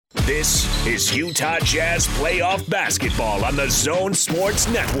This is Utah Jazz playoff basketball on the Zone Sports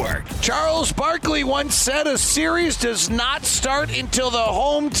Network. Charles Barkley once said a series does not start until the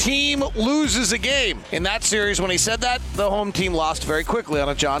home team loses a game. In that series, when he said that, the home team lost very quickly on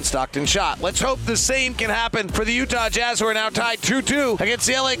a John Stockton shot. Let's hope the same can happen for the Utah Jazz, who are now tied 2-2 against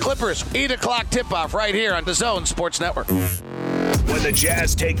the LA Clippers. 8 o'clock tip-off right here on the Zone Sports Network. When the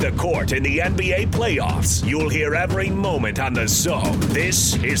Jazz take the court in the NBA playoffs, you'll hear every moment on the Zone.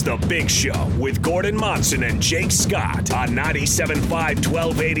 This is The Big Show with Gordon Monson and Jake Scott on 97.5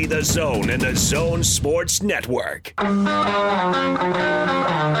 1280 The Zone and the Zone Sports Network.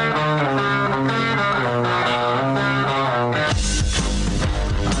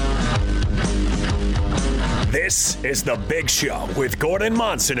 This is The Big Show with Gordon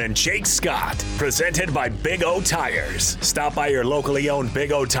Monson and Jake Scott, presented by Big O Tires. Stop by your locally owned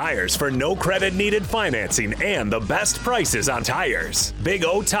Big O Tires for no credit needed financing and the best prices on tires. Big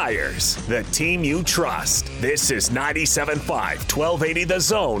O Tires, the team you trust. This is 97.5 1280 The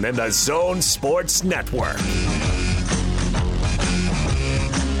Zone and the Zone Sports Network.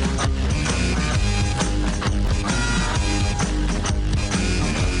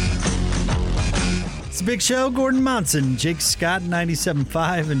 Big Show, Gordon Monson, Jake Scott,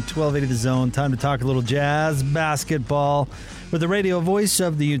 97.5 and 1280 The Zone. Time to talk a little Jazz basketball with the radio voice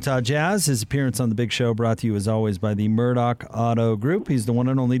of the Utah Jazz. His appearance on the Big Show brought to you, as always, by the Murdoch Auto Group. He's the one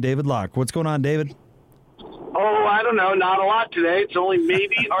and only David Locke. What's going on, David? Oh, I don't know. Not a lot today. It's only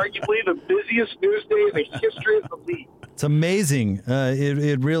maybe arguably the busiest news day in the history of the league. It's amazing.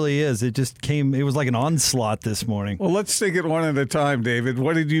 It really is. It just came. It was like an onslaught this morning. Well, let's take it one at a time, David.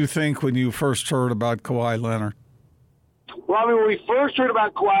 What did you think when you first heard about Kawhi Leonard? Well, I mean, when we first heard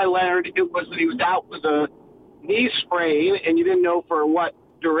about Kawhi Leonard, it was that he was out with a knee sprain, and you didn't know for what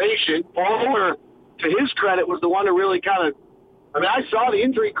duration. Bowler, to his credit, was the one to really kind of, I mean, I saw the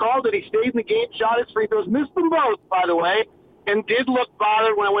injury, called it. He stayed in the game, shot his free throws, missed them both, by the way, and did look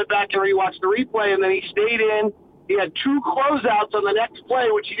bothered when I went back and rewatched the replay, and then he stayed in. He had 2 closeouts on the next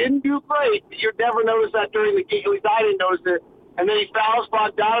play, which he didn't do great. You'd never notice that during the game. At least I didn't notice it. And then he fouls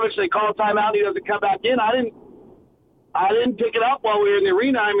Bogdanovich. They call a timeout, and he doesn't come back in. I didn't pick it up while we were in the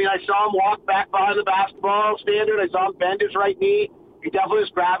arena. I mean, I saw him walk back behind the basketball standard. I saw him bend his right knee. He definitely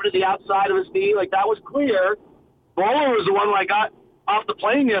was grabbing at the outside of his knee. Like, that was clear. Bowler was the one when I got off the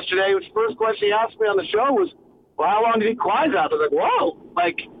plane yesterday. His first question he asked me on the show was, well, how long did he Kawhi's out? I was like, whoa.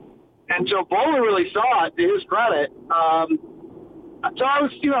 Like, and so Bowler really saw it, to his credit. So I was,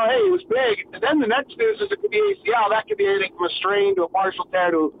 hey, it was big. And then the next news is it could be ACL. That could be anything from a strain to a partial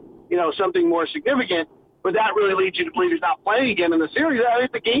tear to, something more significant. But that really leads you to believe he's not playing again in the series. I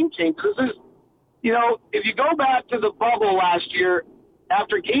think the game changed. This is, if you go back to the bubble last year,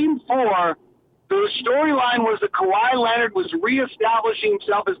 after Game 4, the storyline was that Kawhi Leonard was reestablishing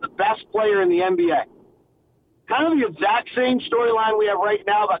himself as the best player in the NBA. Kind of the exact same storyline we have right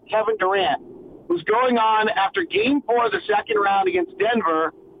now about Kevin Durant, who's going on after Game 4 of the second round against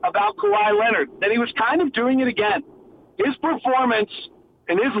Denver about Kawhi Leonard. Then he was kind of doing it again. His performance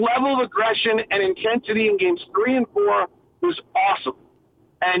and his level of aggression and intensity in Games 3 and 4 was awesome.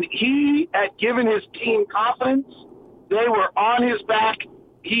 And he had given his team confidence. They were on his back.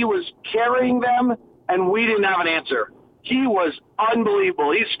 He was carrying them, and we didn't have an answer. He was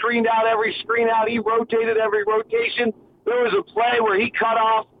unbelievable. He screened out every screen out. He rotated every rotation. There was a play where he cut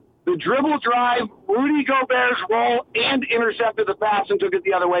off the dribble drive, Rudy Gobert's roll, and intercepted the pass and took it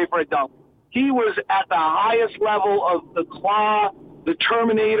the other way for a dunk. He was at the highest level of the claw, the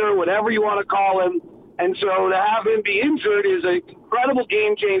Terminator, whatever you want to call him. And so to have him be injured is an incredible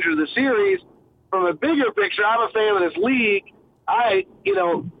game changer of the series. From a bigger picture, I'm a fan of this league.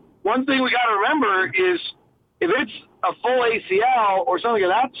 One thing we got to remember is if it's a full ACL or something of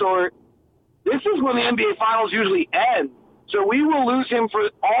that sort, this is when the NBA Finals usually end. So we will lose him for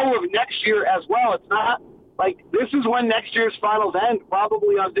all of next year as well. It's not like this is when next year's Finals end,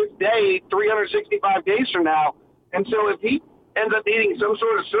 probably on this day, 365 days from now. And so if he ends up needing some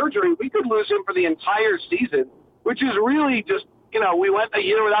sort of surgery, we could lose him for the entire season, which is really just, we went a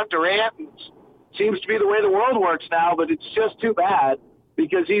year without Durant, and it seems to be the way the world works now, but it's just too bad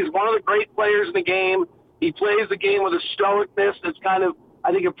because he's one of the great players in the game. He plays the game with a stoicness that's kind of,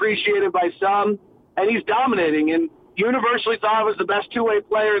 I think, appreciated by some, and he's dominating and universally thought of as the best two-way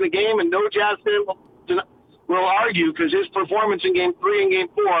player in the game, and no Jazz fan will argue because his performance in Game 3 and Game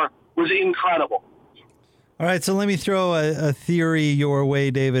 4 was incredible. All right, so let me throw a theory your way,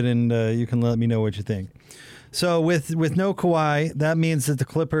 David, and you can let me know what you think. So with no Kawhi, that means that the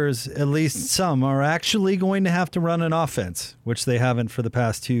Clippers, at least some, are actually going to have to run an offense, which they haven't for the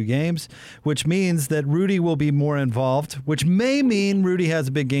past 2 games, which means that Rudy will be more involved, which may mean Rudy has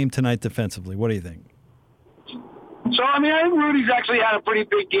a big game tonight defensively. What do you think? So, I think Rudy's actually had a pretty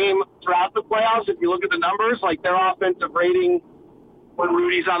big game throughout the playoffs. If you look at the numbers, like their offensive rating when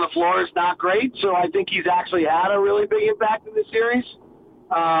Rudy's on the floor is not great. So I think he's actually had a really big impact in this series.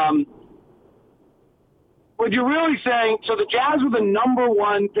 What you're really saying, so the Jazz are the number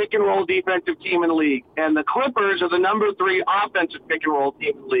 1 pick-and-roll defensive team in the league, and the Clippers are the number 3 offensive pick-and-roll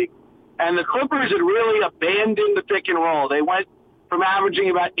team in the league. And the Clippers had really abandoned the pick-and-roll. They went from averaging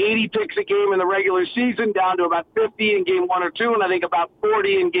about 80 picks a game in the regular season down to about 50 in game 1 or 2, and I think about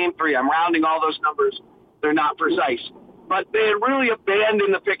 40 in game 3. I'm rounding all those numbers. They're not precise. But they had really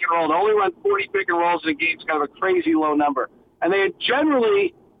abandoned the pick-and-roll. They only run 40 pick-and-rolls in a game. It's kind of a crazy low number. And they had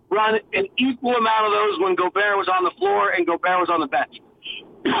generally run an equal amount of those when Gobert was on the floor and Gobert was on the bench.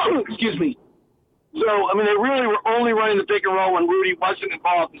 Excuse me. So, they really were only running the pick and roll when Rudy wasn't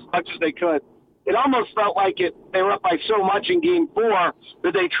involved as much as they could. It almost felt like they were up by so much in game 4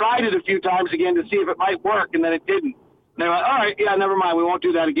 that they tried it a few times again to see if it might work, and then it didn't. And they were like, all right, yeah, never mind, we won't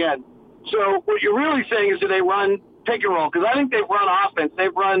do that again. So what you're really saying is that they run pick and roll, because I think they've run offense.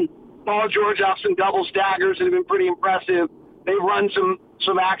 They've run Paul George off some double staggers that have been pretty impressive. They've run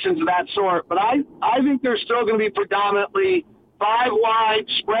some actions of that sort. But I think they're still going to be predominantly 5 wide,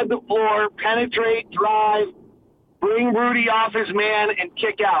 spread the floor, penetrate, drive, bring Rudy off his man, and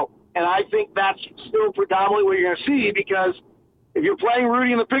kick out. And I think that's still predominantly what you're going to see, because if you're playing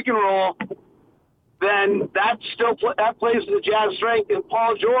Rudy in the pick and roll, then that plays to the Jazz strength. And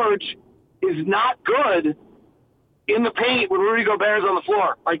Paul George is not good in the paint when Rudy Gobert is on the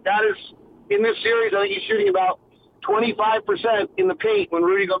floor. Like, that is, in this series, I think he's shooting about 25% in the paint when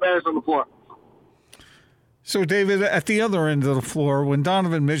Rudy Gobert is on the floor. So, David, at the other end of the floor, when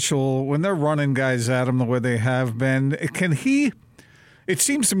Donovan Mitchell, when they're running guys at him the way they have been, can he... It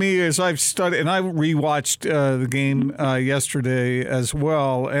seems to me, as I've studied, and I rewatched the game yesterday as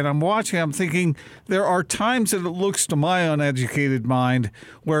well, and I'm watching, I'm thinking there are times that it looks to my uneducated mind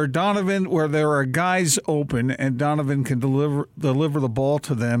where there are guys open and Donovan can deliver the ball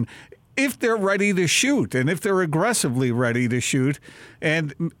to them if they're ready to shoot and if they're aggressively ready to shoot.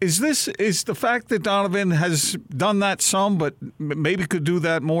 And is the fact that Donovan has done that some, but maybe could do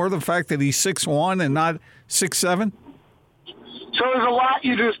that more, the fact that he's 6'1" and not 6'7"? So there's a lot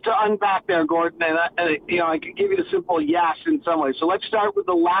to unpack there, Gordon, and I could give you the simple yes in some ways. So let's start with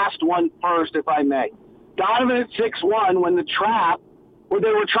the last one first, if I may. Donovan at 6'1", when the trap, what they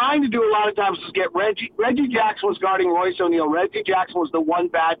were trying to do a lot of times was get Reggie Jackson was guarding Royce O'Neal. Reggie Jackson was the one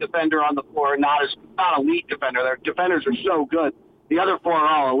bad defender on the floor, not elite defender. Their defenders are so good. The other 4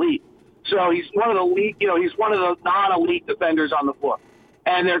 are all elite. So he's one of the elite, he's one of the non-elite defenders on the floor.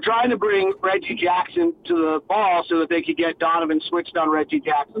 And they're trying to bring Reggie Jackson to the ball so that they could get Donovan switched on Reggie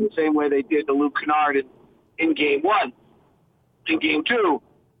Jackson the same way they did to Luke Kennard in game 1, in game 2.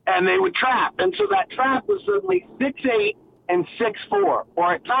 And they would trap. And so that trap was suddenly 6'8" and 6'4".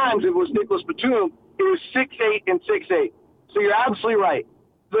 Or at times, if it was Nicholas Batum, it was 6'8" and 6'8". So you're absolutely right.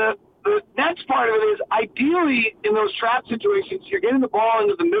 The next part of it is, ideally, in those trap situations, you're getting the ball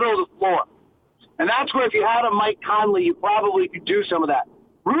into the middle of the floor. And that's where if you had a Mike Conley, you probably could do some of that.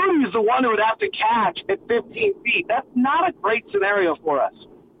 Rudy is the one who would have to catch at 15 feet. That's not a great scenario for us.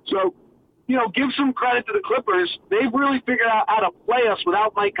 So, give some credit to the Clippers. They've really figured out how to play us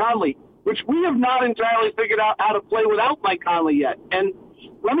without Mike Conley, which we have not entirely figured out how to play without Mike Conley yet. And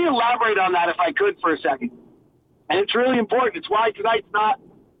let me elaborate on that if I could for a second. And it's really important. It's why tonight's not,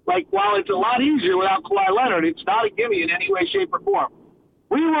 while it's a lot easier without Kawhi Leonard, it's not a gimme in any way, shape, or form.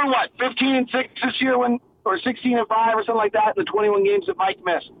 We were, 15-6 this year or 16-5 or something like that in the 21 games that Mike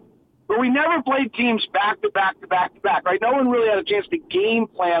missed. But we never played teams back to back to back to back, right? No one really had a chance to game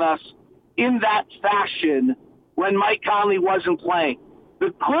plan us in that fashion when Mike Conley wasn't playing.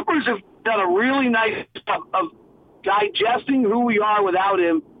 The Clippers have done a really nice job of digesting who we are without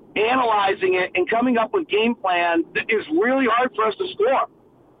him, analyzing it, and coming up with game plan that is really hard for us to score.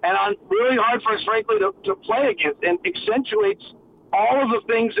 And really hard for us, frankly, to play against, and accentuates all of the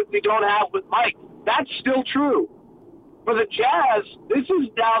things that we don't have with Mike. That's still true. For the Jazz, this is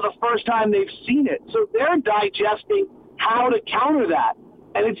now the first time they've seen it. So they're digesting how to counter that.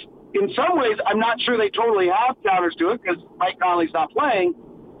 And it's, in some ways, I'm not sure they totally have counters to it because Mike Conley's not playing.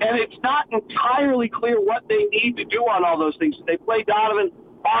 And it's not entirely clear what they need to do on all those things. They play Donovan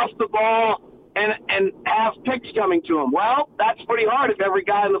off the ball and have picks coming to him. Well, that's pretty hard if every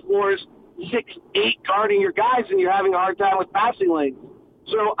guy on the floor is 6'8" guarding your guys and you're having a hard time with passing lanes.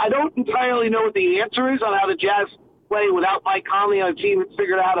 So I don't entirely know what the answer is on how the Jazz play without Mike Conley on a team that's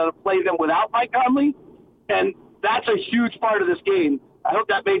figured out how to play them without Mike Conley. And that's a huge part of this game. I hope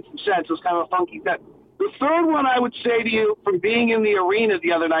that made some sense. It was kind of a funky set. The third one I would say to you from being in the arena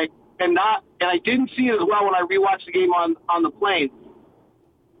the other night, and I didn't see it as well when I rewatched the game on the plane.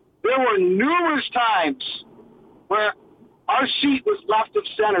 There were numerous times where our seat was left of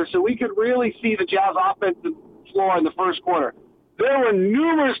center, so we could really see the Jazz offensive floor in the first quarter. There were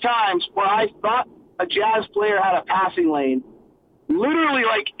numerous times where I thought a Jazz player had a passing lane. Literally,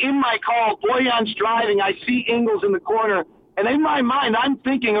 like in my call, Boyan's driving, I see Ingles in the corner, and in my mind, I'm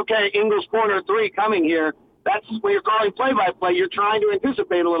thinking, okay, Ingles corner 3 coming here. That's when you're calling play-by-play. You're trying to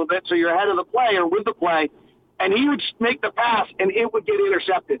anticipate a little bit so you're ahead of the play or with the play. And he would make the pass, and it would get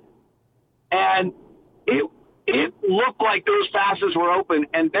intercepted. And it looked like those passes were open.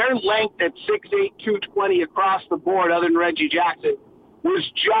 And their length at 6'8", 220 across the board, other than Reggie Jackson, was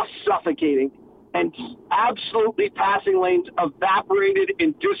just suffocating. And absolutely passing lanes evaporated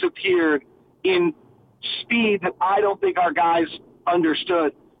and disappeared in speed that I don't think our guys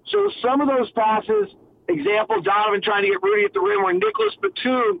understood. So some of those passes, example, Donovan trying to get Rudy at the rim, where Nicholas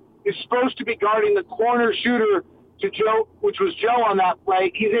Batum is supposed to be guarding the corner shooter to Joe, which was Joe on that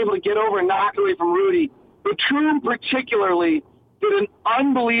play. He's able to get over and knock away from Rudy. Batum particularly did an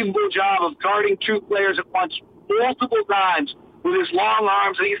unbelievable job of guarding 2 players at once multiple times with his long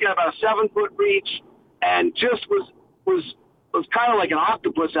arms, and he's got about a 7-foot reach, and just was kind of like an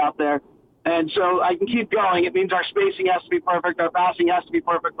octopus out there. And so I can keep going. It means our spacing has to be perfect, our passing has to be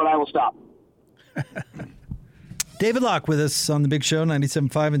perfect, but I will stop. David Locke with us on the Big Show,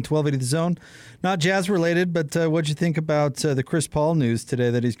 97.5 and 1280 The Zone. Not Jazz related, but what'd you think about the Chris Paul news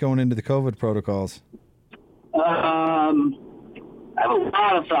today that he's going into the COVID protocols? I have a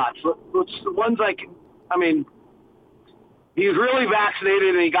lot of thoughts. The ones he's really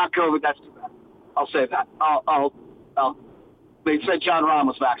vaccinated and he got COVID. That's too bad. I'll say that. They said John Rahm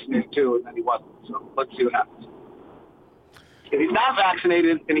was vaccinated too, and then he wasn't. So let's see what happens. If he's not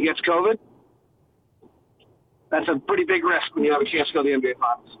vaccinated and he gets COVID, that's a pretty big risk when you have a chance to go to the NBA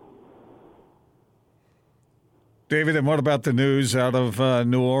Finals. David, and what about the news out of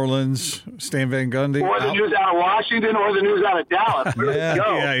New Orleans, Stan Van Gundy? Or the news out of Washington, or the news out of Dallas.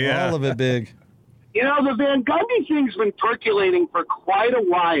 Yeah. All of it big. You know, the Van Gundy thing's been percolating for quite a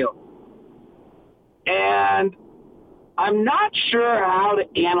while. And I'm not sure how to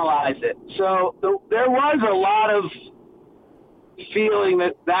analyze it. So there was a lot of feeling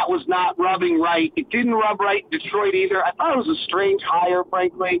that was not rubbing right. It didn't rub right in Detroit either. I thought it was a strange hire,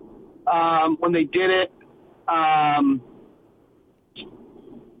 frankly, when they did it. The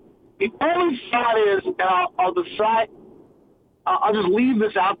only thought is, and I'll decide, I'll just leave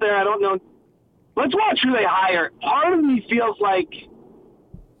this out there. I don't know. Let's watch who they hire. Part of me feels like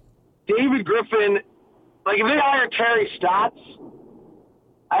David Griffin, like if they hire Terry Stotts,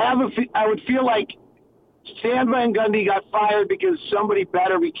 I would feel like Stan Van Gundy got fired because somebody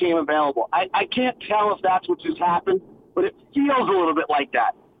better became available. I can't tell if that's what just happened, but it feels a little bit like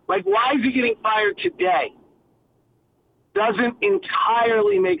that. Like, why is he getting fired today? Doesn't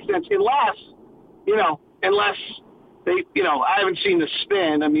entirely make sense unless they, I haven't seen the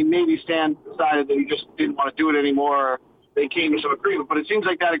spin. I mean, maybe Stan decided that he just didn't want to do it anymore, or they came to some agreement, but it seems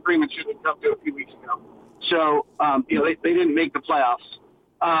like that agreement should have come to a few weeks ago. So, they didn't make the playoffs.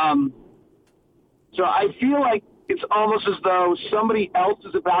 So I feel like it's almost as though somebody else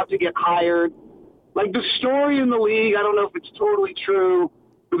is about to get hired. Like the story in the league, I don't know if it's totally true,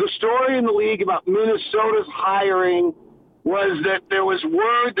 but the story in the league about Minnesota's hiring was that there was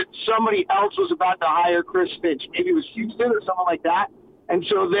word that somebody else was about to hire Chris Finch. Maybe it was Houston or something like that. And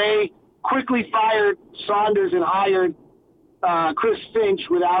so they quickly fired Saunders and hired Chris Finch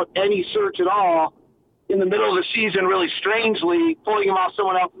without any search at all in the middle of the season, really strangely, pulling him off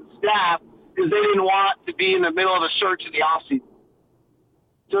someone else's staff because they didn't want to be in the middle of a search in the offseason.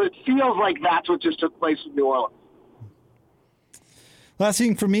 So it feels like that's what just took place in New Orleans. Last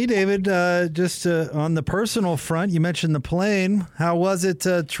thing for me, David, just on the personal front, you mentioned the plane. How was it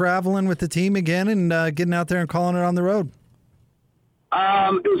traveling with the team again and getting out there and calling it on the road?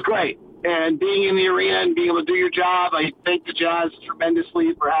 It was great. And being in the arena and being able to do your job, I thank the Jazz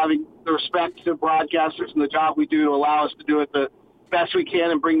tremendously for having the respect to broadcasters and the job we do to allow us to do it the best we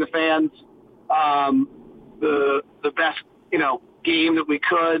can and bring the fans the best, game that we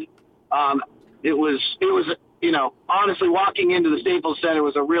could. It was honestly, walking into the Staples Center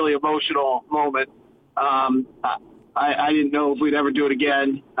was a really emotional moment. I didn't know if we'd ever do it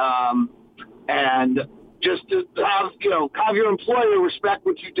again. And just to have your employer respect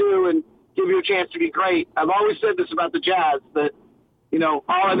what you do and give you a chance to be great. I've always said this about the Jazz, that all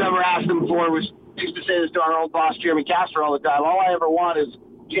I've ever asked them for was, I used to say this to our old boss, Jeremy Castor, all the time. All I ever want is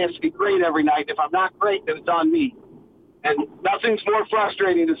a chance to be great every night. If I'm not great, then it's on me. And nothing's more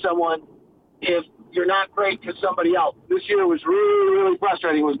frustrating to someone if you're not great for somebody else. This year was really, really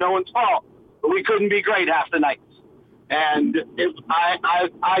frustrating. It was no one's fault, but we couldn't be great half the nights. And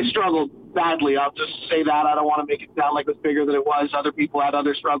I struggled badly. I'll just say that. I don't want to make it sound like it was bigger than it was. Other people had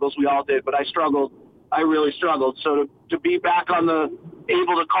other struggles. We all did, but I struggled. I really struggled. So to be back on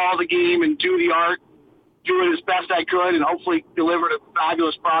able to call the game and do the art, do it as best I could, and hopefully deliver a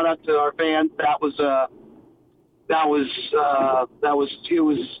fabulous product to our fans, it was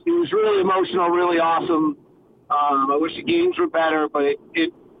really emotional, really awesome. I wish the games were better, but it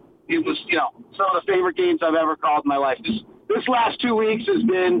was, some of the favorite games I've ever called in my life. This last 2 weeks has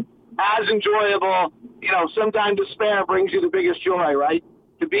been as enjoyable. Sometimes despair brings you the biggest joy, right?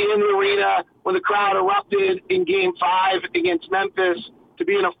 To be in the arena when the crowd erupted in Game 5 against Memphis, to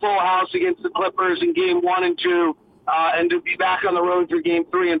be in a full house against the Clippers in Game 1 and 2, and to be back on the road for Game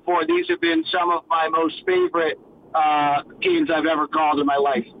 3 and 4. These have been some of my most favorite games I've ever called in my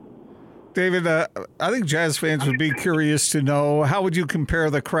life. David, I think Jazz fans would be curious to know, how would you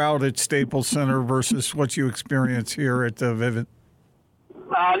compare the crowd at Staples Center versus what you experience here at Vivint?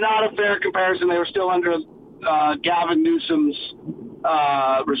 Not a fair comparison. They were still under Gavin Newsom's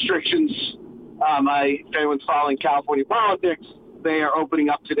restrictions. If anyone's following California politics, they are opening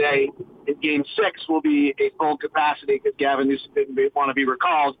up today. In Game 6 will be a full capacity because Gavin Newsom didn't want to be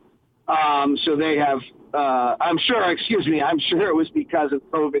recalled. So they have, I'm sure it was because of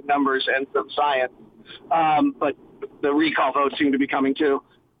COVID numbers and some science. But the recall votes seem to be coming too.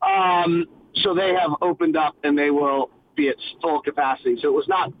 So they have opened up and they will be at full capacity. So it was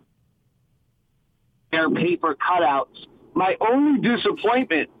not their paper cutouts. My only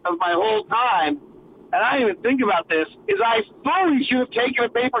disappointment of my whole time, and I didn't even think about this, is I fully should have taken a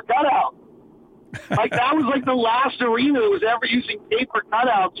paper cutout. Like, that was like the last arena that was ever using paper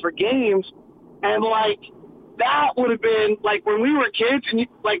cutouts for games. And that would have been like when we were kids and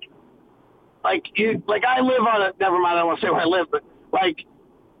I live on a, never mind, I don't want to say where I live, but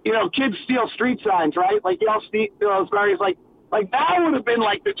kids steal street signs, right? Like y'all steal those stories. Like that would have been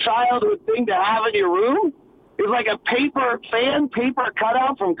like the childhood thing to have in your room. It was like a paper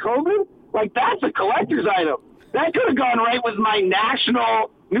cutout from COVID. Like, that's a collector's item. That could have gone right with my national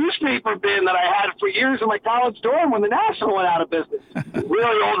newspaper bin that I had for years in my college dorm when the National went out of business.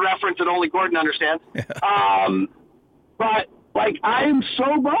 Really old reference that only Gordon understands. Yeah. But I am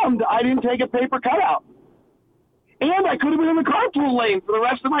so bummed I didn't take a paper cutout. And I could have been in the carpool lane for the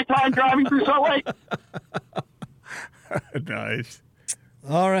rest of my time driving through Salt Lake. Nice.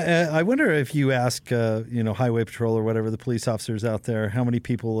 All right. I wonder if you ask, Highway Patrol or whatever, the police officers out there, how many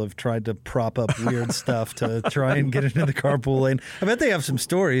people have tried to prop up weird stuff to try and get into the carpool lane. I bet they have some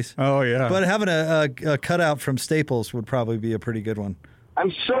stories. Oh, yeah. But having a cutout from Staples would probably be a pretty good one.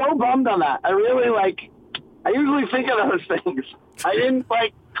 I'm so bummed on that. I really, I usually think of those things. I didn't,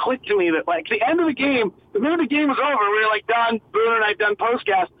 click to me that, the end of the game, the minute the game was over, we were, done, Boone and I done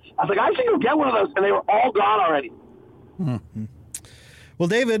postcast. I was like, I should go get one of those, and they were all gone already. Mm-hmm. Well,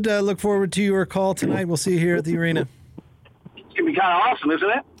 David, look forward to your call tonight. We'll see you here at the arena. It's going to be kind of awesome, isn't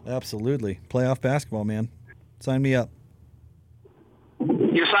it? Absolutely. Playoff basketball, man. Sign me up.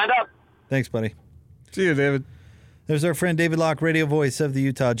 You signed up. Thanks, buddy. See you, David. There's our friend David Locke, radio voice of the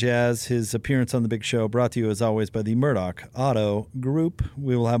Utah Jazz. His appearance on the Big Show brought to you, as always, by the Murdoch Auto Group.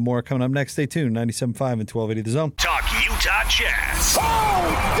 We will have more coming up next. Stay tuned. 97.5 and 1280 The Zone. Talk Utah Jazz.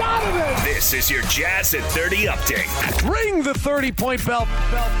 Oh, Donovan! This is your Jazz at 30 update. Ring the 30-point bell.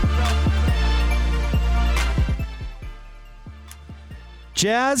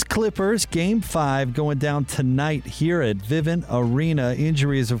 Jazz Clippers Game 5 going down tonight here at Vivint Arena.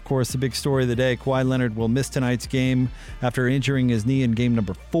 Injury is, of course, the big story of the day. Kawhi Leonard will miss tonight's game after injuring his knee in game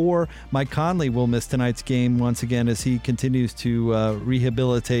number 4. Mike Conley will miss tonight's game once again as he continues to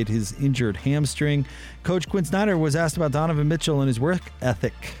rehabilitate his injured hamstring. Coach Quinn Snyder was asked about Donovan Mitchell and his work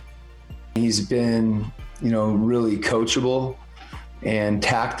ethic. He's been, really coachable and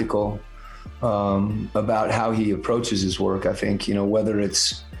tactical about how he approaches his work. I think, whether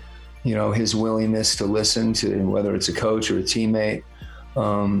it's, his willingness to listen to whether it's a coach or a teammate,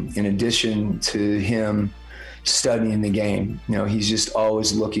 in addition to him studying the game, he's just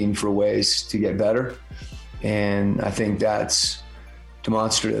always looking for ways to get better. And I think that's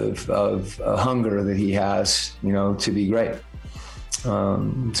demonstrative of a hunger that he has, to be great.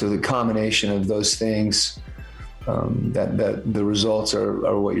 So the combination of those things, that the results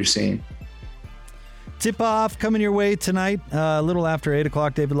are what you're seeing. Tip-off coming your way tonight, a little after 8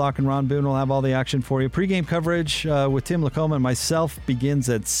 o'clock. David Locke and Ron Boone will have all the action for you. Pre-game coverage with Tim Lacoma and myself begins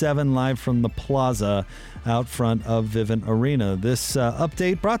at 7 live from the plaza out front of Vivint Arena. This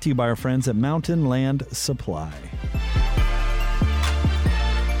update brought to you by our friends at Mountain Land Supply.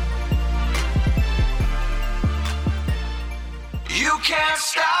 You can't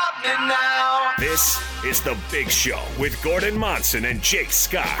stop me now. This is The Big Show with Gordon Monson and Jake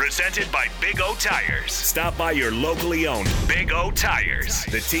Scott. Presented by Big O Tires. Stop by your locally owned Big O Tires,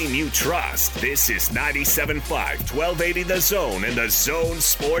 the team you trust. This is 97.5, 1280 The Zone and The Zone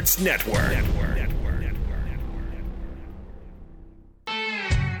Sports Network.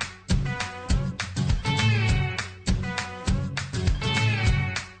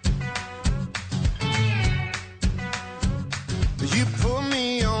 You put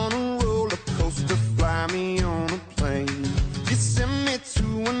me on a roller coaster, fly me on a plane. You send me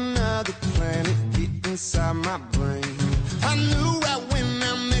to another planet, get inside my brain. I knew right when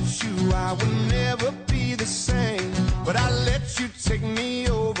I met you I would never be the same. But I let you take me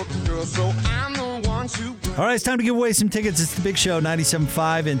over, girl, so I'm the one to blame. All right, it's time to give away some tickets. It's The Big Show,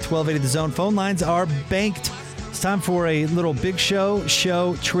 97.5 and 1280 The Zone. Phone lines are banked. It's time for a little Big Show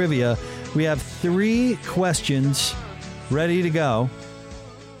trivia. We have 3 questions ready to go.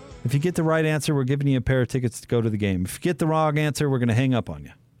 If you get the right answer, we're giving you a pair of tickets to go to the game. If you get the wrong answer, we're going to hang up on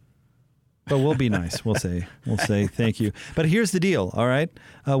you. But we'll be nice. We'll say thank you. But here's the deal, all right?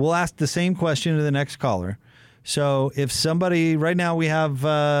 We'll ask the same question to the next caller. So if somebody, right now we have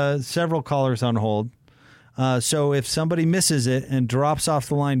several callers on hold. So if somebody misses it and drops off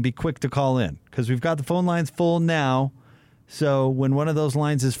the line, be quick to call in because we've got the phone lines full now. So when one of those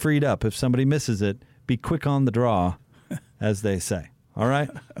lines is freed up, if somebody misses it, be quick on the draw, as they say. All right?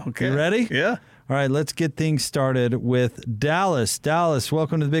 Okay. You ready? Yeah. All right, let's get things started with Dallas. Dallas,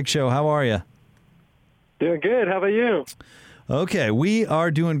 welcome to the Big Show. How are you? Doing good. How about you? Okay, we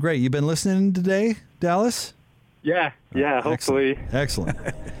are doing great. You been listening today, Dallas? Yeah, hopefully. Excellent.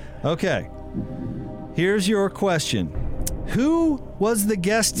 Okay, here's your question. Who was the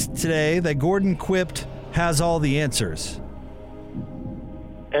guest today that Gordon quipped has all the answers?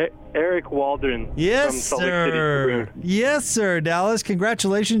 Eric Waldron Yes, from Salt Lake City sir. Tribune. Yes, sir. Dallas,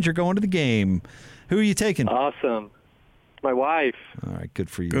 congratulations. You're going to the game. Who are you taking? Awesome. My wife. All right, good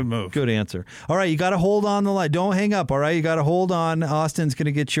for you. Good move. Good answer. All right, you got to hold on the line. Don't hang up, all right? You got to hold on. Austin's going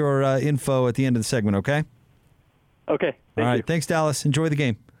to get your info at the end of the segment, okay? Okay. All right, you. thanks, Dallas. Enjoy the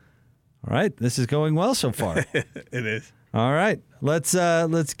game. All right, this is going well so far. It is. All right, let's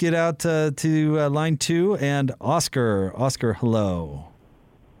get out to line 2 and Oscar. Oscar, hello.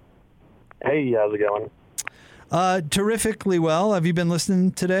 Hey, how's it going? Terrifically well. Have you been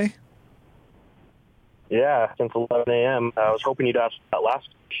listening today? Yeah, since 11 a.m. I was hoping you'd ask that last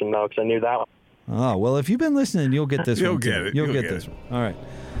question, though, because I knew that one. Oh, well, if you've been listening, you'll get this You'll one. get it. You'll You'll get get this it. one. All right.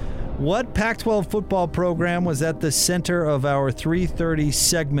 What Pac-12 football program was at the center of our 3:30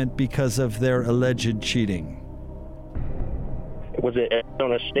 segment because of their alleged cheating? Was it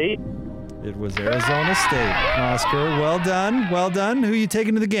Arizona State? It was Arizona State. Oscar, well done. Well done. Who are you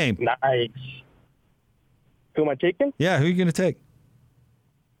taking to the game? Nice. Who am I taking? Yeah, who are you going to take?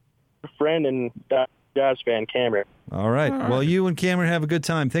 Friend and Jazz fan, Cameron. All right. Well, you and Cameron have a good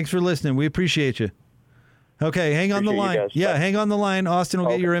time. Thanks for listening. We appreciate you. Okay, hang on the Appreciate line. you guys. Yeah, Bye. hang on the line. Austin will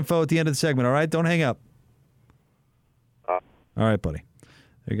get Okay. your info at the end of the segment, all right? Don't hang up. All right, buddy.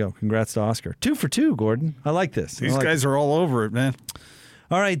 There you go. Congrats to Oscar. 2 for 2, Gordon. I like this. These guys are all over it, man.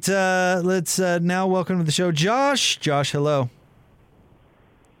 All right, let's now welcome to the show Josh. Josh, hello.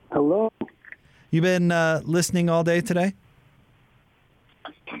 Hello. You been listening all day today?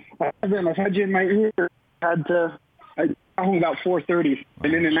 I've had you in my ear. I got home about 4:30.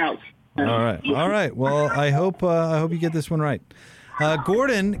 Been in and out. All right. Well, I hope you get this one right.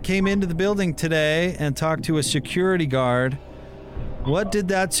 Gordon came into the building today and talked to a security guard. What did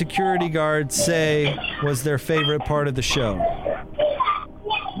that security guard say was their favorite part of the show?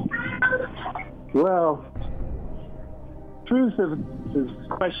 Well, truth is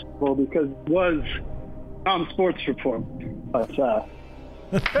questionable because it was on Sports Report. But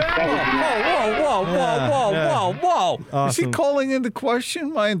Whoa! Is he calling into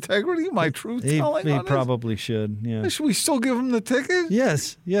question my integrity, my truth telling He on this? probably should. Yeah. Should we still give him the ticket?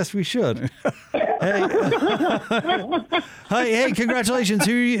 Yes, we should. Hey, hey, congratulations!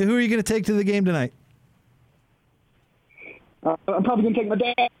 Who are you going to take to the game tonight? I'm probably going to take my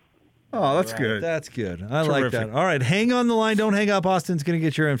dad. Oh, that's good. That's good. I like Terrific. that. All right, hang on the line. Don't hang up. Austin's going to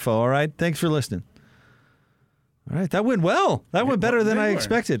get your info. All right. Thanks for listening. All right, that went well. That went better than I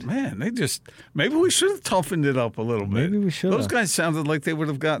expected. Man, maybe we should have toughened it up a little bit. Maybe we should Those have. guys sounded like they would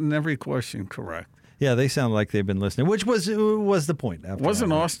have gotten every question correct. Yeah, they sound like they've been listening, which was the point.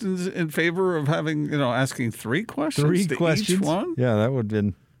 Wasn't Austin in favor of having, asking 3 questions? 3 to questions? Each one? Yeah, that would have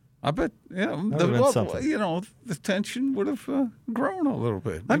been. I bet, the tension would have grown a little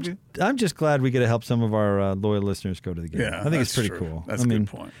bit. I'm just glad we get to help some of our loyal listeners go to the game. Yeah, I think it's pretty true. cool. That's a good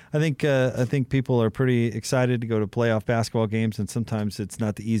point. I think people are pretty excited to go to playoff basketball games, and sometimes it's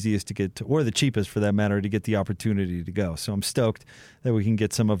not the easiest to get to, or the cheapest for that matter, to get the opportunity to go. So I'm stoked that we can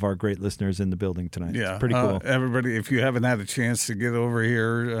get some of our great listeners in the building tonight. Yeah, it's pretty cool. Everybody, if you haven't had a chance to get over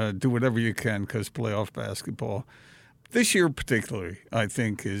here, do whatever you can, because playoff basketball this year particularly, I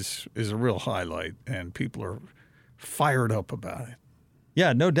think, is a real highlight, and people are fired up about it.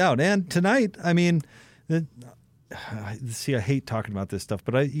 Yeah, no doubt. And tonight, I mean, I hate talking about this stuff,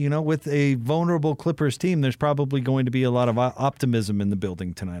 but with a vulnerable Clippers team, there's probably going to be a lot of optimism in the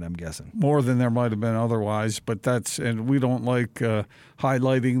building tonight, I'm guessing. More than there might have been otherwise, but and we don't like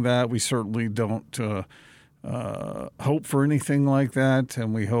highlighting that. We certainly don't hope for anything like that,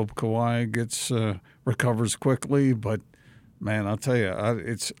 and we hope Kawhi recovers quickly. But man, I'll tell you,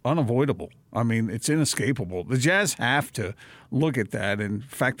 it's unavoidable. I mean, it's inescapable. The Jazz have to look at that and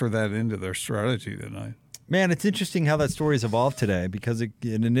factor that into their strategy tonight. Man, it's interesting how that story has evolved today, because it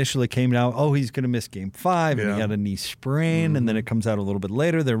initially came out, he's going to miss Game 5, and he had a knee sprain, and then it comes out a little bit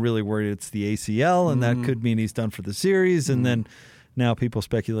later. They're really worried it's the ACL, and that could mean he's done for the series, and then now people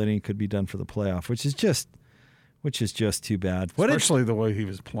speculating he could be done for the playoff, which is just too bad. Especially the way he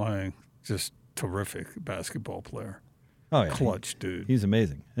was playing, just terrific basketball player. Oh, yeah. Clutch, dude. He's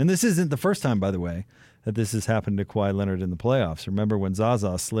amazing. And this isn't the first time, by the way, that this has happened to Kawhi Leonard in the playoffs. Remember when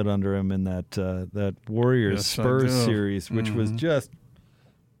Zaza slid under him in that Warriors-Spurs series, which was just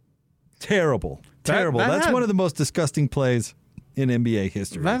terrible. Terrible. That's one of the most disgusting plays in NBA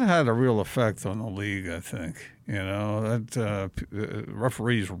history. That had a real effect on the league, I think.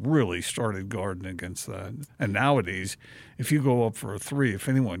 Referees really started guarding against that. And nowadays, if you go up for a 3, if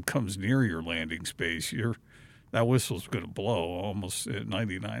anyone comes near your landing space, that whistle's going to blow almost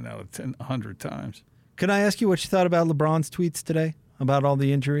 99 out of 100 times. Can I ask you what you thought about LeBron's tweets today about all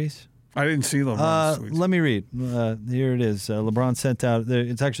the injuries? I didn't see LeBron's tweets. Let me read. Here it is. LeBron sent out,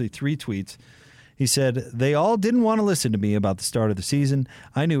 it's actually 3 tweets. He said, "They all didn't want to listen to me about the start of the season.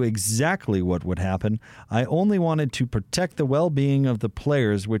 I knew exactly what would happen. I only wanted to protect the well-being of the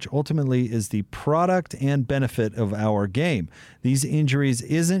players, which ultimately is the product and benefit of our game. These injuries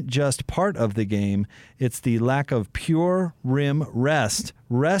isn't just part of the game. It's the lack of pure rim rest.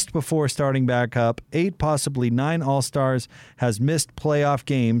 Rest before starting back up. 8, possibly 9 All-Stars has missed playoff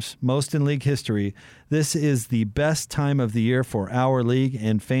games, most in league history. This is the best time of the year for our league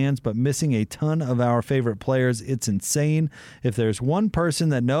and fans, but missing a ton of our favorite players. It's insane. If there's one person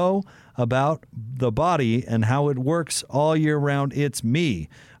that know about the body and how it works all year round, it's me.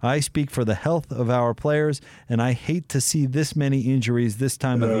 I speak for the health of our players, and I hate to see this many injuries this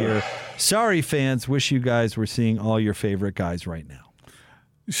time of year. Sorry, fans. Wish you guys were seeing all your favorite guys right now."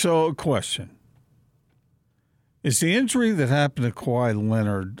 So, question. Is the injury that happened to Kawhi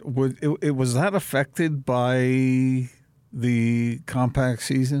Leonard, was that affected by the compact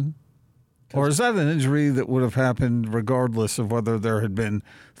season? Or is that an injury that would have happened regardless of whether there had been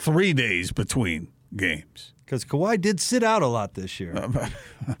 3 days between games? Because Kawhi did sit out a lot this year.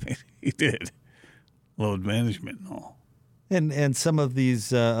 He did. Load management and all. And some of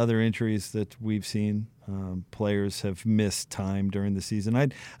these other injuries that we've seen, players have missed time during the season.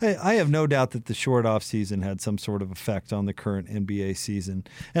 I have no doubt that the short off season had some sort of effect on the current NBA season.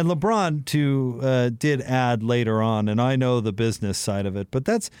 And LeBron too did add later on, and I know the business side of it, but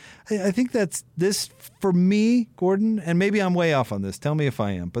I think that's this for me, Gordon. And maybe I'm way off on this. Tell me if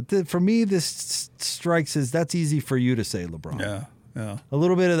I am. But for me, this strikes as that's easy for you to say, LeBron. Yeah. A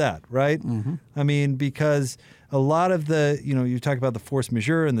little bit of that, right? Mm-hmm. I mean, because a lot of you talk about the force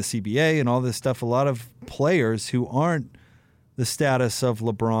majeure and the CBA and all this stuff, a lot of players who aren't the status of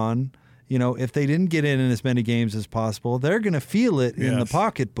LeBron, if they didn't get in as many games as possible, they're going to feel it in the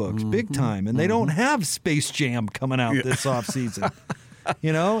pocketbooks big time. And they don't have Space Jam coming out this offseason. And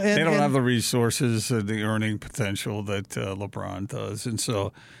they don't have the resources, the earning potential that LeBron does. And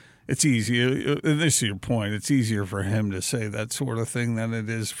so it's easy. This is your point. It's easier for him to say that sort of thing than it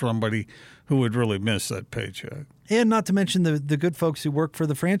is for somebody who would really miss that paycheck. And not to mention the good folks who work for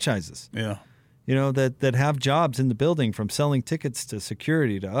the franchises. Yeah. That have jobs in the building, from selling tickets to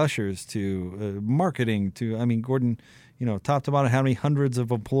security to ushers to marketing to, Gordon, top to bottom, how many hundreds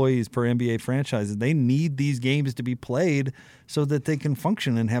of employees per NBA franchise. They need these games to be played so that they can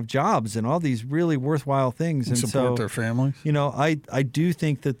function and have jobs and all these really worthwhile things. And support their families. I do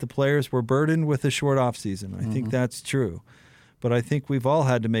think that the players were burdened with a short off season. I think that's true. but I think we've all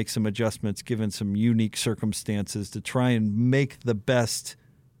had to make some adjustments given some unique circumstances to try and make the best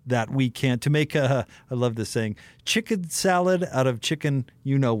that we can. To make I love this saying, chicken salad out of chicken,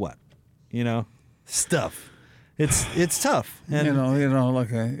 what, stuff. It's tough. And,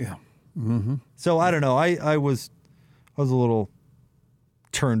 yeah. Mm-hmm. So I don't know. I was a little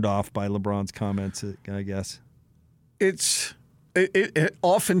turned off by LeBron's comments, I guess. It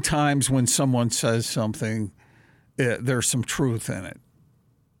oftentimes when someone says something, there's some truth in it.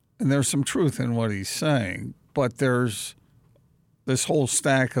 And there's some truth in what he's saying. But there's this whole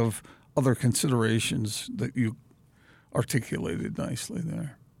stack of other considerations that you articulated nicely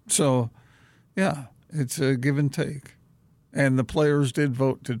there. So, yeah, it's a give and take. And the players did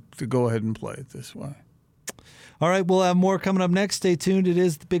vote to go ahead and play it this way. All right, we'll have more coming up next. Stay tuned. It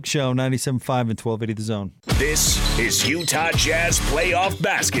is The Big Show, 97.5 and 1280 The Zone. This is Utah Jazz playoff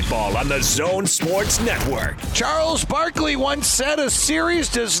basketball on the Zone Sports Network. Charles Barkley once said a series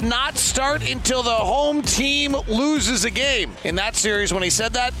does not start until the home team loses a game. In that series, when he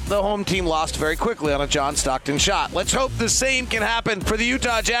said that, the home team lost very quickly on a John Stockton shot. Let's hope the same can happen for the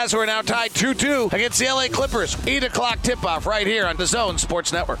Utah Jazz, who are now tied 2-2 against the LA Clippers. 8 o'clock tip-off right here on the Zone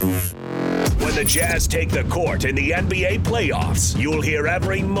Sports Network. When the Jazz take the court in the NBA playoffs, you'll hear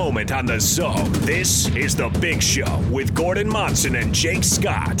every moment on the Zone. This is The Big Show with Gordon Monson and Jake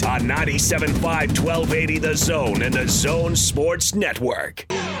Scott on 97.5 1280 The Zone and the Zone Sports Network.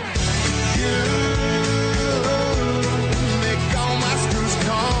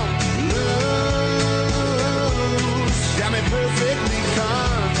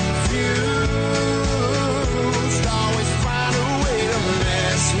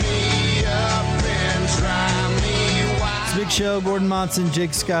 Big Show, Gordon Monson,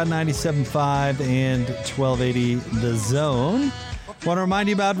 Jake Scott, 97.5 and 1280 The Zone. Want to remind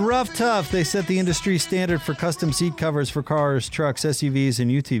you about Rough Tough. They set the industry standard for custom seat covers for cars, trucks, SUVs, and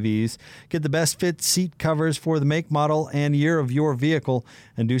UTVs. Get the best fit seat covers for the make, model, and year of your vehicle,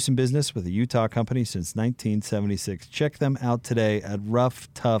 and do some business with a Utah company since 1976. Check them out today at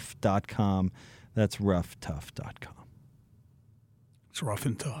roughtough.com. That's roughtough.com. It's rough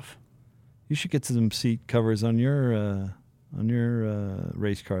and tough. You should get some seat covers on your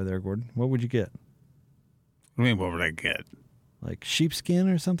race car there, Gordon. What would you get? I mean, what would I get? Like sheepskin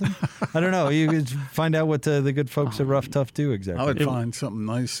or something? I don't know. You could find out what the good folks at Rough Tough do exactly. I would find something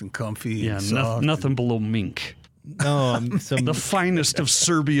nice and comfy. Yeah, and soft nothing below mink. No, the finest of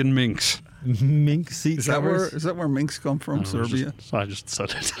Serbian minks. Mink seat covers. Is that where minks come from? Serbia? I just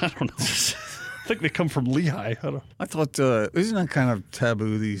said it. I don't know. I think they come from Lehigh. I thought, isn't that kind of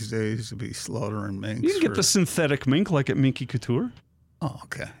taboo these days to be slaughtering minks? You can get the synthetic mink like at Minky Couture. Oh,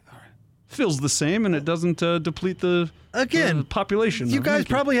 okay. All right. Feels the same, and it doesn't deplete the population. You guys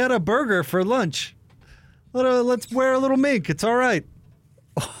probably had a burger for lunch. Let's wear a little mink. It's all right.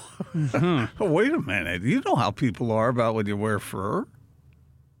 Oh, wait a minute. You know how people are about when you wear fur.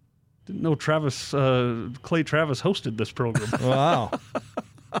 Didn't know Clay Travis hosted this program. Wow.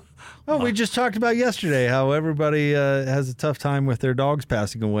 Well, we just talked about yesterday how everybody has a tough time with their dogs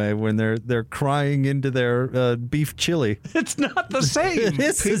passing away when they're crying into their beef chili. It's not the same.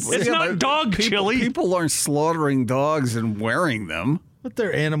 It's not dog chili. People aren't slaughtering dogs and wearing them. But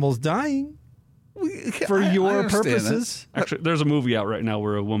they're animals dying for your purposes. Actually, there's a movie out right now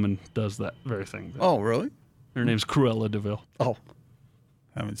where a woman does that very thing. Oh, really? Her name's Cruella de Vil. Oh.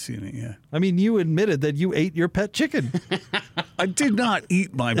 Haven't seen it yet. I mean, you admitted that you ate your pet chicken. I did not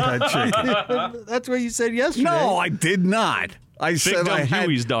eat my pet chicken. That's what you said yesterday. No, I did not. I said I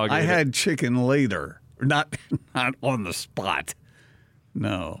had chicken later, not on the spot.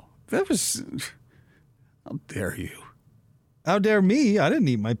 No, that was. How dare you? How dare me? I didn't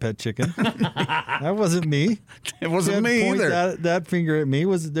eat my pet chicken. That wasn't me. It wasn't me either. That finger at me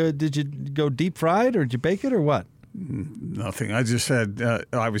was. Did you go deep fried or did you bake it or what? Nothing. I just had.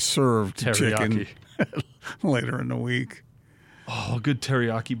 I was served teriyaki chicken later in the week. Oh, a good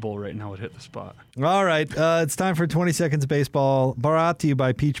teriyaki bowl right now would hit the spot. All right. It's time for 20 Seconds of Baseball, brought to you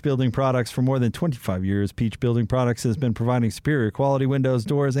by Peach Building Products. For more than 25 years, Peach Building Products has been providing superior quality windows,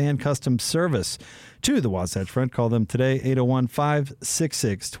 doors, and custom service to the Wasatch Front. Call them today,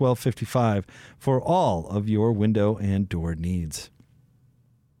 801-566-1255, for all of your window and door needs.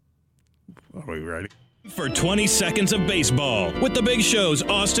 Are we ready? For 20 Seconds of Baseball with the Big Show's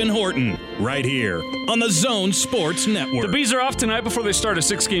Austin Horton, right here on the Zone Sports Network. The Bees are off tonight before they start a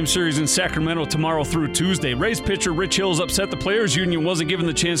 6-game series in Sacramento tomorrow through Tuesday. Rays pitcher Rich Hill is upset the Players Union wasn't given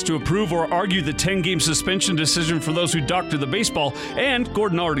the chance to approve or argue the 10-game suspension decision for those who doctor the baseball. And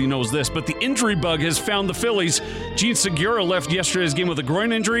Gordon already knows this, but the injury bug has found the Phillies. Gene Segura left yesterday's game with a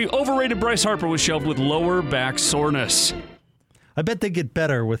groin injury. Overrated Bryce Harper was shelved with lower back soreness. I bet they get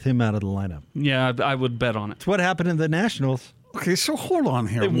better with him out of the lineup. Yeah, I would bet on it. It's what happened in the Nationals. Okay, so hold on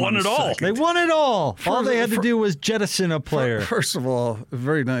here. They won it all. They won it all. All they had to do was jettison a player. First of all,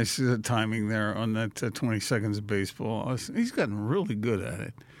 very nice timing there on that 20 seconds of baseball. He's gotten really good at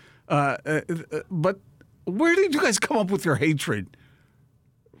it. But where did you guys come up with your hatred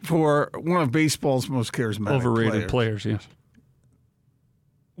for one of baseball's most charismatic Overrated players, yes.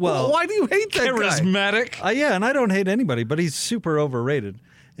 Well, why do you hate that charismatic? guy? Yeah, and I don't hate anybody, but he's super overrated.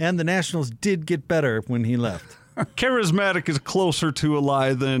 And the Nationals did get better when he left. Charismatic is closer to a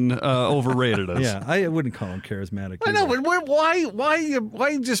lie than overrated is. Yeah, I wouldn't call him charismatic. I know, but why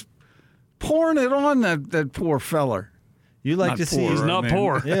you just pouring it on that poor feller? You like to see he's not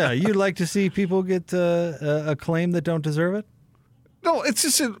poor. Yeah, you like to see people get a claim that don't deserve it. No, it's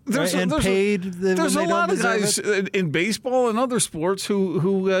just there's a lot of guys in baseball and other sports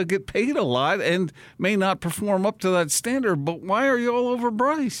who get paid a lot and may not perform up to that standard. But why are you all over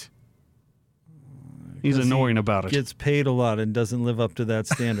Bryce? He's annoying about it. Gets paid a lot and doesn't live up to that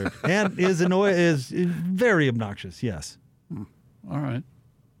standard, and is very obnoxious. Yes. All right.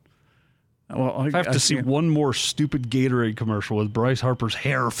 Well, I have to see one more stupid Gatorade commercial with Bryce Harper's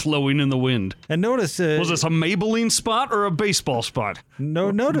hair flowing in the wind. And notice, was this a Maybelline spot or a baseball spot?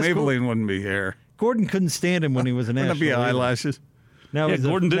 No, notice Maybelline wouldn't be hair. Gordon couldn't stand him when he was an Wouldn't it be eyelashes? Now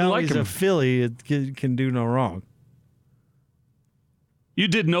Gordon didn't like he's him. a Philly. It can do no wrong. You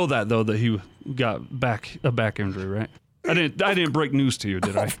did know that though, that he got a back injury, right? I didn't break news to you,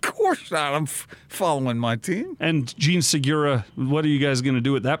 did I? Of course not. I'm following my team. And Gene Segura, what are you guys going to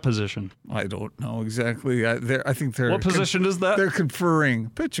do at that position? I don't know exactly. I think they're. What position is that? They're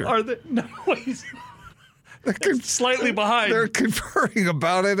conferring pitcher. Are they? No, he's slightly behind. They're conferring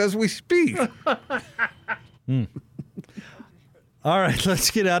about it as we speak. All right,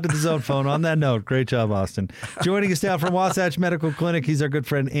 let's get out to the zone phone. On that note, great job, Austin. Joining us now from Wasatch Medical Clinic, he's our good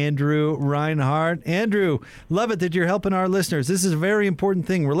friend Andrew Reinhardt. Andrew, love it that you're helping our listeners. This is a very important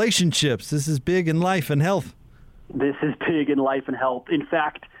thing, relationships. This is big in life and health. This is big in life and health. In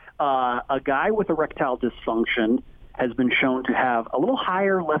fact, a guy with erectile dysfunction has been shown to have a little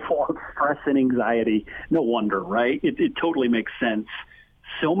higher level of stress and anxiety. No wonder, right? It totally makes sense.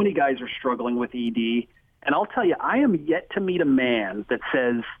 So many guys are struggling with ED. And I'll tell you, I am yet to meet a man that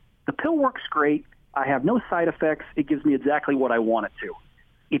says, the pill works great, I have no side effects, it gives me exactly what I want it to.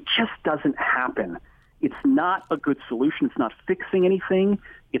 It just doesn't happen. It's not a good solution. It's not fixing anything.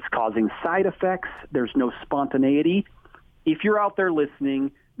 It's causing side effects. There's no spontaneity. If you're out there listening,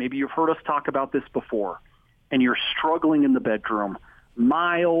 maybe you've heard us talk about this before, and you're struggling in the bedroom,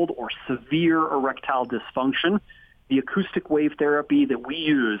 mild or severe erectile dysfunction, the acoustic wave therapy that we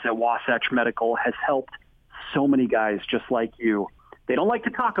use at Wasatch Medical has helped so many guys just like you. They don't like to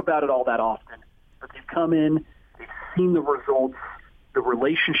talk about it all that often, but they've come in, they've seen the results, the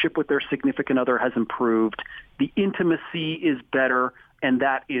relationship with their significant other has improved, the intimacy is better, and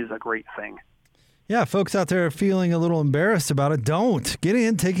that is a great thing. Yeah, folks out there feeling a little embarrassed about it, don't. Get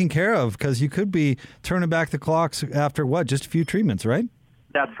in taken care of, because you could be turning back the clocks after, just a few treatments, right?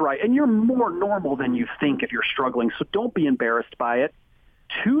 That's right. And you're more normal than you think if you're struggling, so don't be embarrassed by it.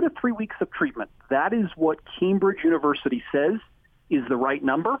 2 to 3 weeks of treatment. That is what Cambridge University says is the right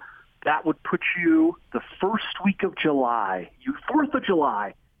number. That would put you the first week of July, 4th of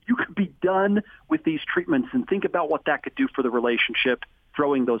July. You could be done with these treatments, and think about what that could do for the relationship,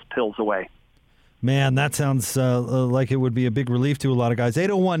 throwing those pills away. Man, that sounds like it would be a big relief to a lot of guys.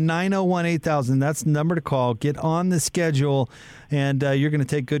 801-901-8000, that's the number to call. Get on the schedule, and you're going to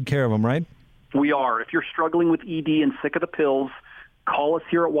take good care of them, right? We are. If you're struggling with ED and sick of the pills, call us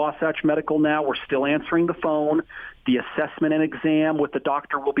here at Wasatch Medical now. We're still answering the phone. The assessment and exam with the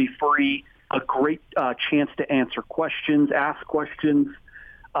doctor will be free. A great chance to answer questions, ask questions.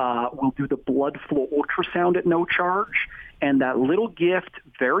 We'll do the blood flow ultrasound at no charge. And that little gift,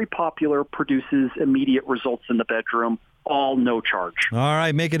 very popular, produces immediate results in the bedroom, all no charge. All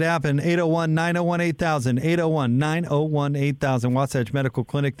right, make it happen. 801-901-8000, 801-901-8000, Wasatch Medical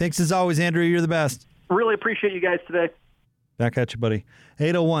Clinic. Thanks as always, Andrew. You're the best. Really appreciate you guys today. Back at you, buddy.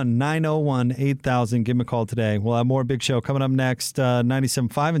 801-901-8000. Give him a call today. We'll have more Big Show coming up next, 97.5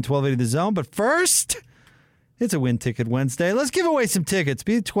 and 1280 The Zone. But first, it's a Win Ticket Wednesday. Let's give away some tickets.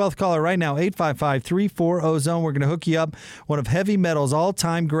 Be the 12th caller right now, 855-340-ZONE. We're going to hook you up. One of heavy metal's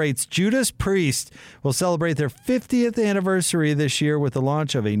all-time greats, Judas Priest, will celebrate their 50th anniversary this year with the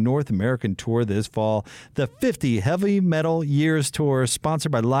launch of a North American tour this fall. The 50 Heavy Metal Years Tour,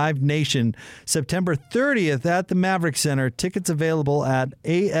 sponsored by Live Nation, September 30th at the Maverick Center. Tickets available at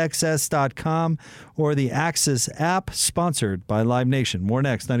AXS.com or the Axis app, sponsored by Live Nation. More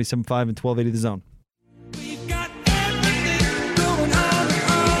next, 97.5 and 1280 The Zone. We've got everything going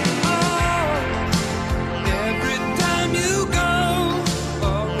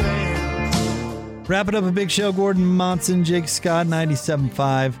Wrapping up a big show, Gordon Monson, Jake Scott,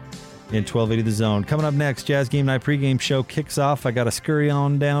 97.5 and 1280 The Zone. Coming up next, Jazz Game Night pregame show kicks off. I got to scurry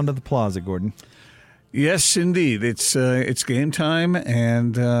on down to the plaza, Gordon. Yes, indeed. It's game time,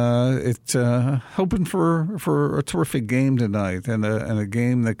 and it's hoping for a terrific game tonight, and a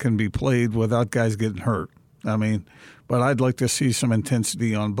game that can be played without guys getting hurt. I mean, but I'd like to see some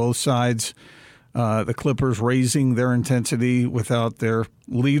intensity on both sides. The Clippers raising their intensity without their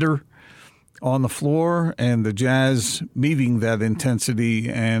leader on the floor, and the Jazz meeting that intensity,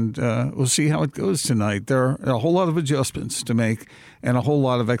 and we'll see how it goes tonight. There are a whole lot of adjustments to make and a whole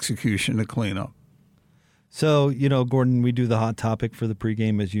lot of execution to clean up. So, Gordon, we do the hot topic for the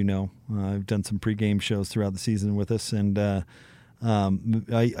pregame, as you know. I've done some pregame shows throughout the season with us, and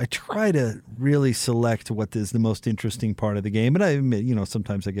I try to really select what is the most interesting part of the game. And I admit,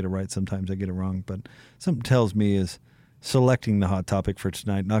 sometimes I get it right, sometimes I get it wrong, but something tells me is selecting the hot topic for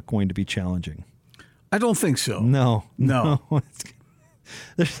tonight not going to be challenging. I don't think so. No.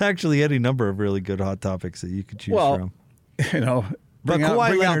 There's actually any number of really good hot topics that you could choose from. Bring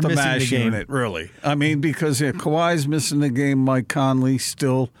out the MASH unit, really. I mean, because Kawhi's missing the game, Mike Conley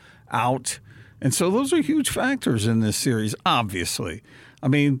still out. And so those are huge factors in this series, obviously. I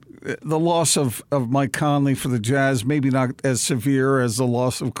mean, the loss of Mike Conley for the Jazz, maybe not as severe as the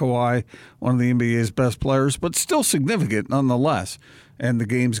loss of Kawhi, one of the NBA's best players, but still significant nonetheless. And the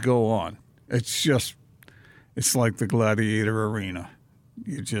games go on. It's like the Gladiator Arena.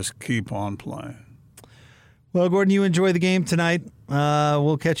 You just keep on playing. Well, Gordon, you enjoy the game tonight.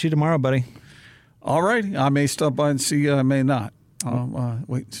 We'll catch you tomorrow, buddy. All right. I may stop by and see you. I may not. I'll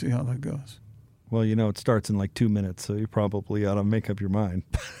wait and see how that goes. Well, it starts in like 2 minutes, so you probably ought to make up your mind.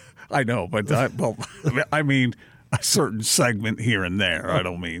 I know, but I mean a certain segment here and there. I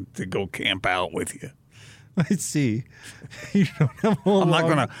don't mean to go camp out with you. I see. You don't have I'm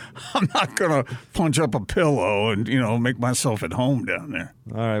not gonna punch up a pillow and make myself at home down there.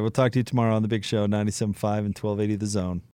 All right, we'll talk to you tomorrow on the Big Show, 97.5 and 1280 The Zone.